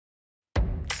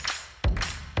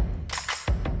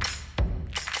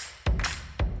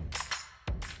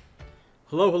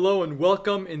Hello, and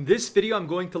welcome. In this video, I'm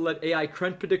going to let AI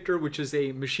Trend Predictor, which is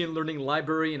a machine learning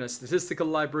library and a statistical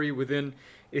library within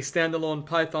a standalone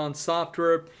Python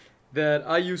software that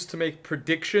I use to make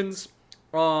predictions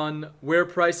on where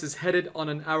price is headed on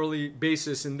an hourly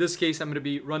basis. In this case, I'm going to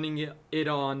be running it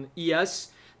on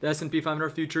ES, the S&P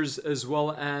 500 futures, as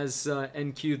well as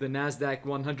NQ, the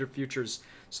Nasdaq-100 futures.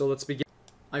 So let's begin.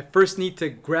 I first need to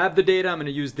grab the data. I'm going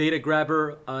to use Data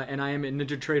Grabber, and I am in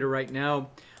NinjaTrader right now.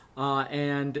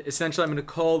 And essentially, I'm going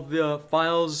to call the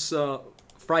files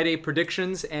Friday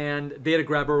predictions, and Data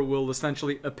Grabber will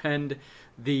essentially append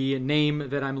the name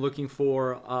that I'm looking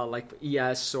for, like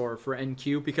ES or for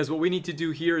NQ, because what we need to do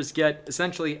here is get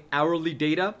essentially hourly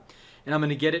data, and I'm going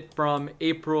to get it from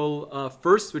April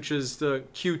 1st, which is the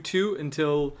Q2,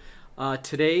 until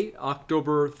today,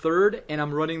 October 3rd, and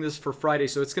I'm running this for Friday.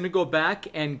 So it's going to go back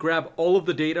and grab all of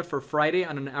the data for Friday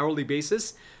on an hourly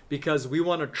basis, because we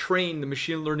want to train the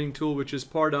machine learning tool, which is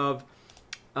part of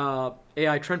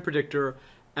AI Trend Predictor,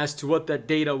 as to what that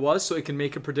data was, so it can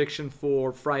make a prediction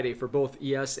for Friday for both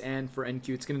ES and for NQ.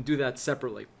 It's going to do that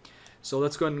separately. So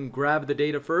let's go ahead and grab the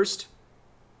data first.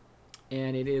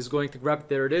 And it is going to grab,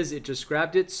 there it is, it just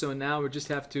grabbed it. So now we just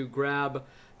have to grab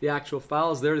the actual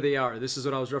files. There they are. This is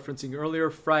what I was referencing earlier,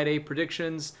 Friday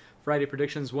predictions. Friday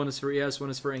predictions, one is for ES, one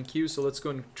is for NQ. So let's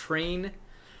go and train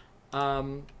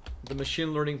the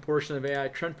machine learning portion of AI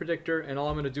Trend Predictor, and all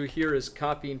I'm going to do here is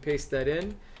copy and paste that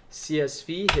in.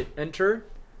 CSV, hit enter.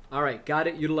 All right, got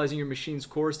it. Utilizing your machine's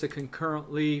cores to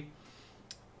concurrently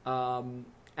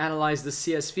analyze the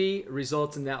CSV,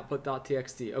 results in the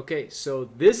output.txt. Okay, so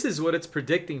this is what it's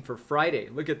predicting for Friday.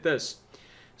 Look at this.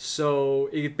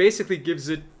 So it basically gives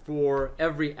it for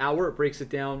every hour. It breaks it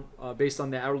down based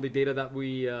on the hourly data that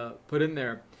we put in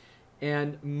there.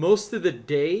 And most of the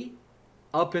day,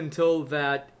 up until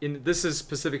that, this is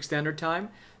Pacific Standard Time,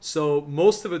 so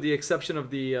most of it, the exception of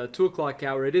the 2 o'clock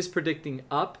hour, it is predicting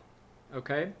up,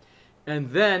 okay? And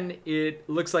then it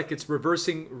looks like it's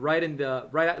reversing right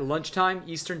at lunchtime,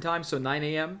 Eastern Time, so 9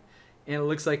 a.m., and it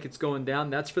looks like it's going down.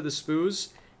 That's for the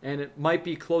SPOOs, and it might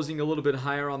be closing a little bit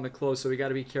higher on the close, so we got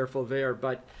to be careful there.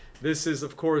 But this is,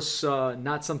 of course,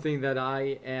 not something that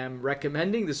I am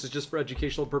recommending. This is just for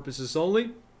educational purposes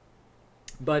only,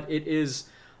 but it is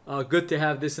good to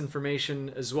have this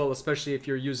information as well, especially if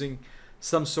you're using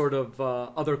some sort of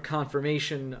other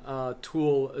confirmation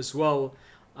tool as well,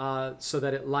 so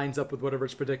that it lines up with whatever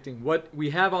it's predicting. What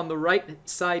we have on the right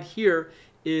side here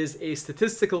is a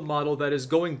statistical model that is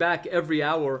going back every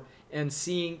hour and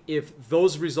seeing if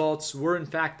those results were in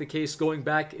fact the case, going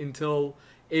back until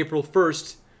April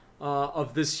 1st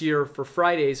of this year for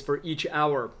Fridays for each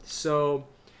hour. So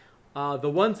the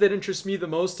ones that interest me the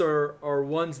most are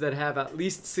ones that have at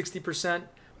least 60%,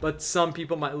 but some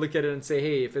people might look at it and say,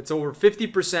 hey, if it's over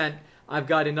 50%, I've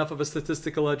got enough of a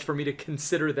statistical edge for me to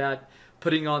consider that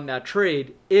putting on that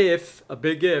trade if, a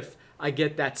big if, I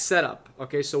get that setup.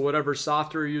 Okay, so whatever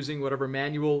software you're using, whatever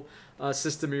manual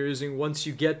system you're using, once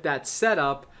you get that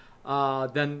setup,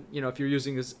 then, you know, if you're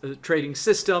using a trading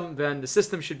system, then the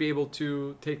system should be able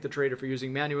to take the trade. If you're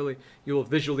using manually, you will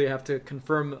visually have to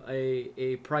confirm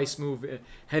a price move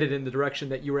headed in the direction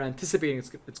that you were anticipating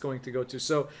it's going to go to.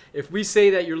 So if we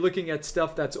say that you're looking at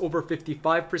stuff that's over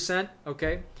 55%,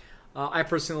 okay, I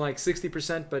personally like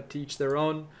 60%, but to each their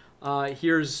own.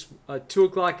 Here's 2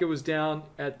 o'clock it was down,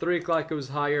 at 3 o'clock it was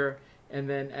higher, and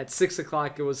then at 6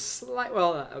 o'clock it was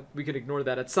we could ignore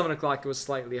that. At 7 o'clock it was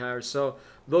slightly higher. So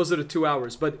those are the 2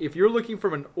 hours. But if you're looking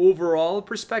from an overall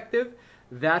perspective,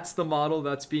 that's the model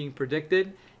that's being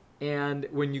predicted. And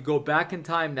when you go back in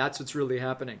time, that's what's really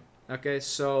happening. Okay,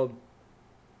 so,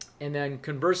 and then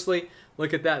conversely,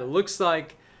 look at that. It looks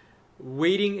like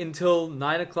waiting until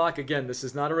 9 o'clock, again, this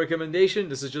is not a recommendation,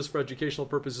 this is just for educational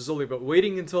purposes only, but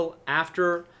waiting until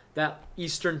after that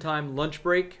Eastern Time lunch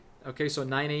break, okay, so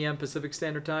 9 a.m. Pacific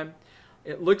Standard Time,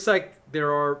 it looks like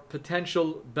there are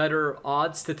potential better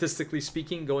odds, statistically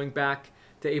speaking, going back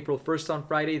to April 1st on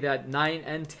Friday, that 9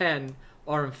 and 10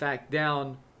 are in fact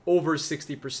down over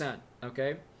 60%,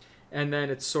 okay? And then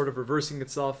it's sort of reversing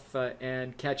itself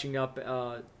and catching up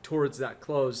towards that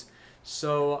close.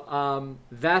 So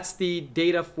that's the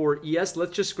data for ES.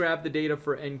 Let's just grab the data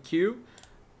for NQ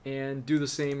and do the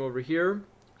same over here.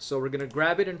 So we're going to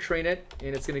grab it and train it,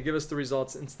 and it's going to give us the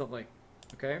results instantly.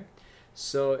 Okay,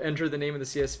 so enter the name of the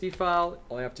CSV file.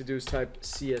 All I have to do is type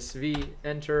CSV,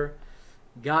 enter.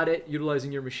 Got it.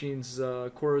 Utilizing your machine's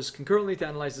cores concurrently to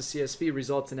analyze the CSV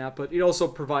results and output. It also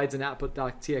provides an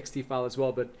output.txt file as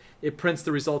well, but it prints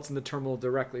the results in the terminal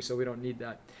directly, so we don't need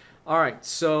that. All right,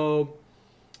 so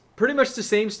Pretty much the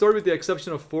same story with the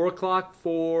exception of 4 o'clock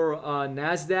for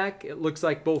Nasdaq. It looks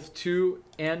like both 2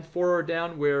 and 4 are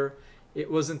down, where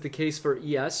it wasn't the case for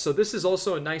ES. So this is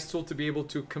also a nice tool to be able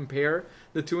to compare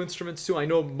the two instruments to. I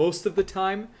know most of the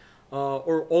time,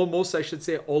 or almost, I should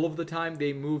say, all of the time,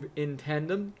 they move in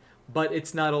tandem, but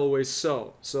it's not always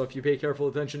so. So if you pay careful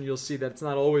attention, you'll see that it's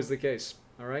not always the case.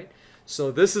 All right.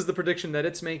 So this is the prediction that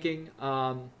it's making.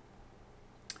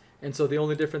 And so the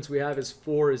only difference we have is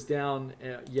 4 is down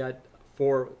yet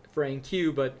for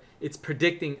NQ, but it's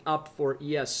predicting up for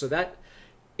ES. So that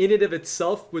in and of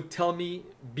itself would tell me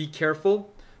be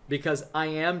careful, because I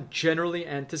am generally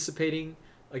anticipating,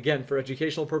 again, for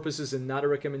educational purposes and not a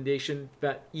recommendation,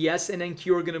 that ES and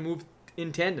NQ are going to move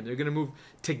in tandem. They're going to move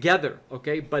together,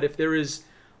 okay? But if there is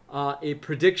a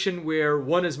prediction where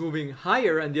one is moving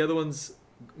higher and the other one's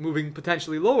moving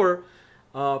potentially lower,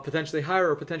 potentially higher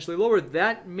or potentially lower,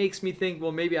 that makes me think,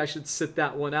 well, maybe I should sit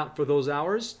that one out for those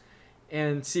hours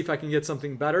and see if I can get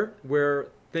something better where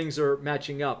things are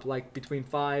matching up, like between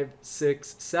 5,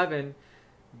 6, 7.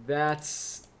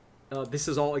 That's this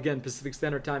is all, again, Pacific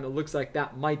Standard Time. It looks like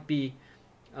that might be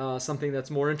something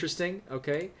that's more interesting,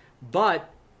 okay?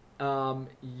 But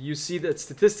you see that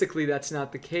statistically that's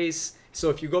not the case. So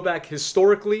if you go back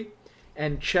historically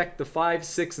and check the 5,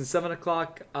 6, and 7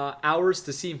 o'clock hours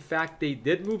to see in fact they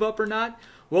did move up or not,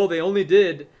 well, they only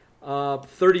did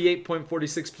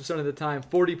 38.46% of the time,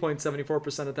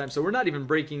 40.74% of the time. So we're not even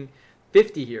breaking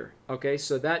 50 here, okay?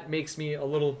 So that makes me a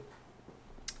little,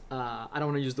 I don't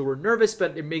want to use the word nervous,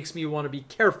 but it makes me want to be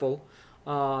careful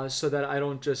so that I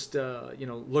don't just,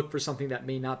 look for something that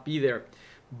may not be there.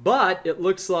 But it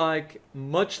looks like,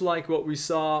 much like what we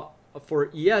saw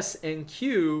for ES,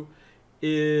 NQ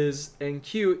is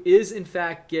in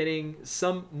fact getting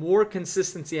some more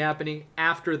consistency happening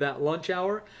after that lunch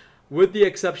hour, with the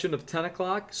exception of 10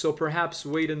 o'clock. So perhaps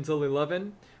wait until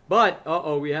 11. But,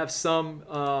 we have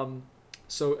some,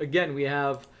 so again, we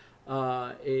have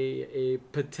a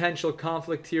potential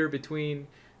conflict here between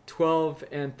 12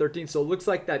 and 13. So it looks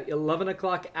like that 11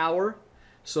 o'clock hour.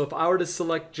 So if I were to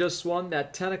select just one,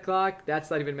 that 10 o'clock,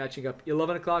 that's not even matching up.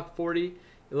 11 o'clock 40,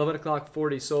 11 o'clock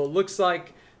 40. So it looks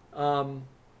like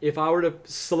if I were to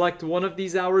select one of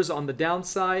these hours on the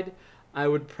downside, I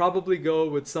would probably go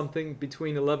with something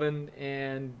between 11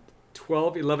 and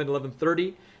 12, 11,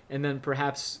 11:30, and then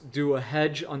perhaps do a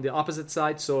hedge on the opposite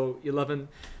side. So 11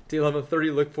 to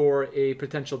 11:30, look for a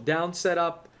potential down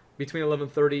setup. Between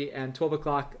 11:30 and 12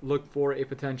 o'clock, look for a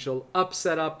potential up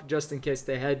setup, just in case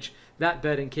they hedge that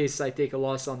bet in case I take a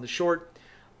loss on the short.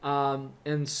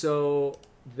 And so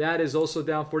that is also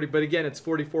down 40, but again, it's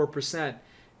 44%.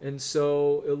 And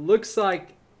so it looks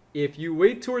like if you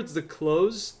wait towards the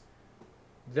close,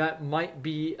 that might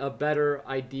be a better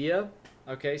idea.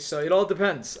 Okay, so it all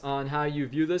depends on how you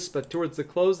view this, but towards the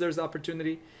close, there's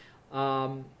opportunity.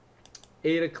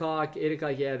 8 o'clock,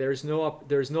 yeah, there's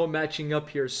no matching up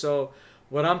here. So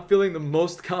what I'm feeling the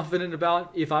most confident about,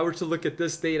 if I were to look at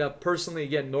this data personally,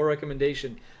 again, no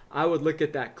recommendation, I would look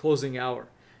at that closing hour.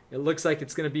 It looks like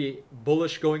it's going to be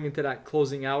bullish going into that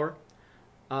closing hour.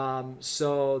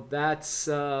 So that's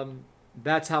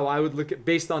how I would look at,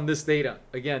 based on this data.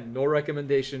 Again, no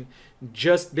recommendation,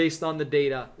 just based on the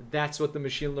data. That's what the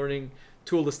machine learning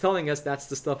tool is telling us. That's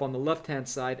the stuff on the left-hand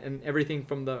side, and everything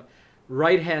from the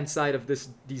right-hand side of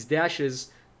these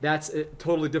dashes, that's a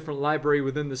totally different library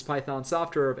within this Python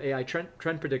software of AI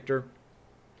trend predictor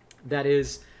that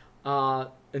is,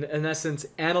 in essence,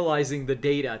 analyzing the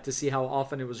data to see how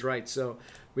often it was right. So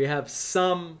we have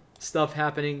some stuff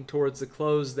happening towards the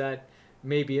close that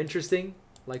may be interesting,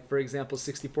 like, for example,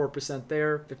 64%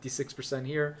 there, 56%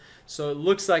 here. So it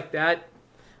looks like that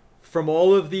from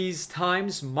all of these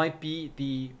times might be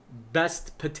the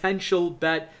best potential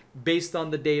bet based on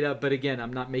the data. But again,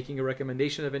 I'm not making a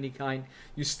recommendation of any kind.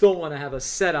 You still want to have a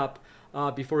setup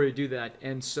before you do that.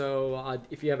 And so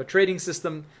if you have a trading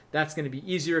system, that's going to be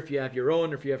easier. If you have your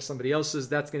own, or if you have somebody else's,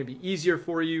 that's going to be easier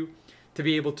for you to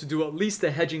be able to do at least a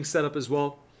hedging setup as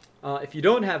well. If you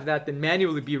don't have that, then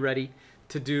manually be ready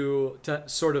to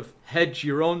sort of hedge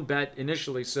your own bet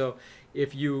initially. So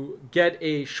if you get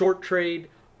a short trade,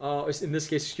 in this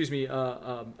case, excuse me,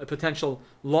 a potential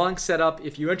long setup,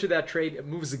 if you enter that trade, it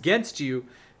moves against you,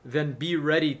 then be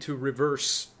ready to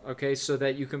reverse, okay, so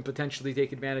that you can potentially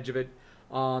take advantage of it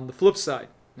on the flip side,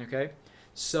 okay?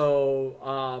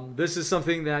 So this is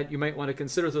something that you might want to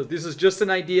consider. So this is just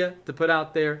an idea to put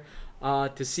out there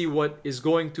to see what is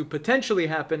going to potentially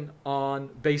happen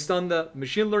based on the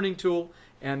machine learning tool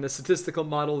and the statistical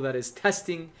model that is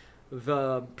testing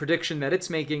the prediction that it's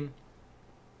making,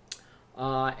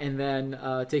 and then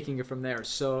taking it from there.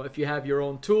 So if you have your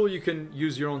own tool, you can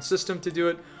use your own system to do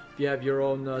it. If you have your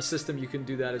own system, you can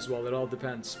do that as well. It all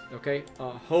depends. Okay.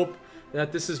 Hope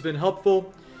that this has been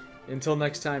helpful. Until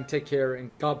next time, take care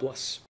and God bless.